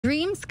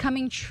Dreams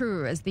coming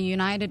true as the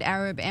United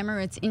Arab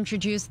Emirates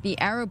introduced the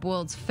Arab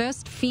world's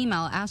first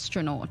female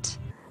astronaut.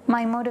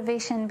 My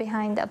motivation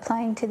behind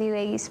applying to the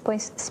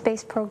UAE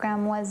space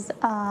program was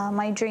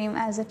my dream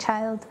as a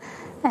child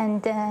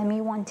and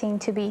me wanting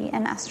to be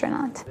an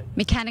astronaut.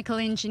 Mechanical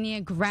engineer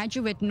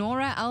graduate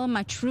Noura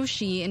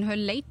Al-Matroushi in her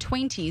late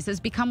 20s has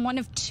become one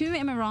of 2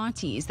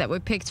 Emiratis that were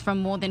picked from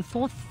more than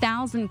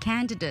 4,000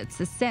 candidates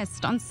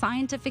assessed on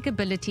scientific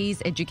abilities,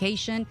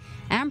 education,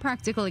 and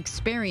practical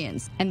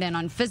experience, and then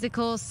on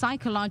physical,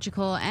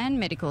 psychological, and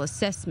medical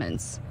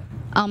assessments.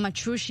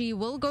 Al-Matroushi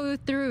will go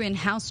through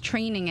in-house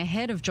training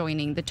ahead of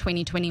joining the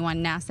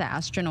 2021 NASA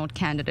astronaut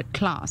candidate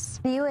class.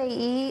 The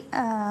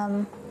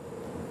UAE,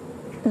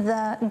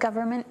 the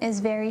government is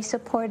very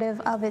supportive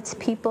of its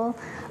people.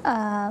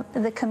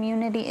 The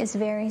community is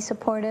very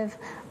supportive.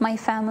 My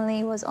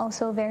family was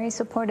also very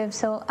supportive,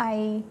 so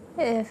I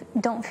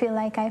don't feel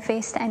like I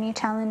faced any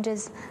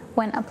challenges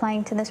when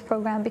applying to this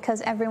program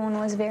because everyone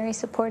was very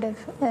supportive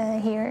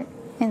here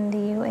in the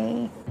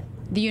UAE.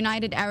 The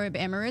United Arab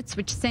Emirates,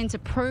 which sent a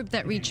probe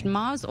that reached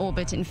Mars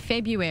orbit in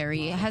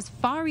February, has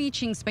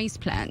far-reaching space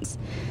plans.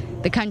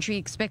 The country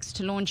expects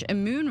to launch a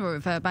moon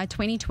rover by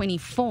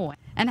 2024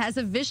 and has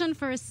a vision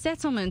for a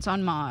settlement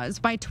on Mars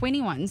by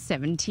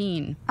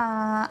 2117.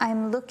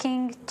 I'm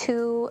looking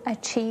to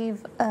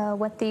achieve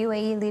what the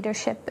UAE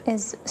leadership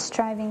is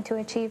striving to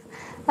achieve,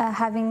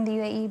 having the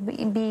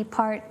UAE be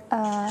part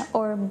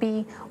or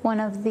be one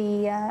of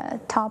the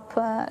top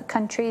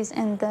countries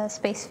in the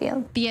space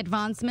field. The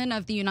advancement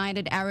of the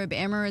United Arab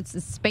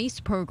Emirates' space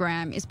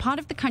program is part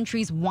of the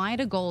country's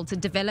wider goal to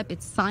develop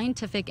its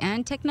scientific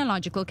and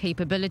technological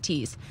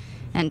capabilities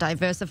and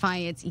diversify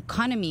its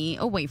economy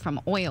away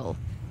from oil,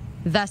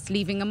 thus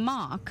leaving a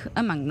mark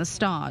among the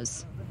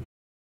stars.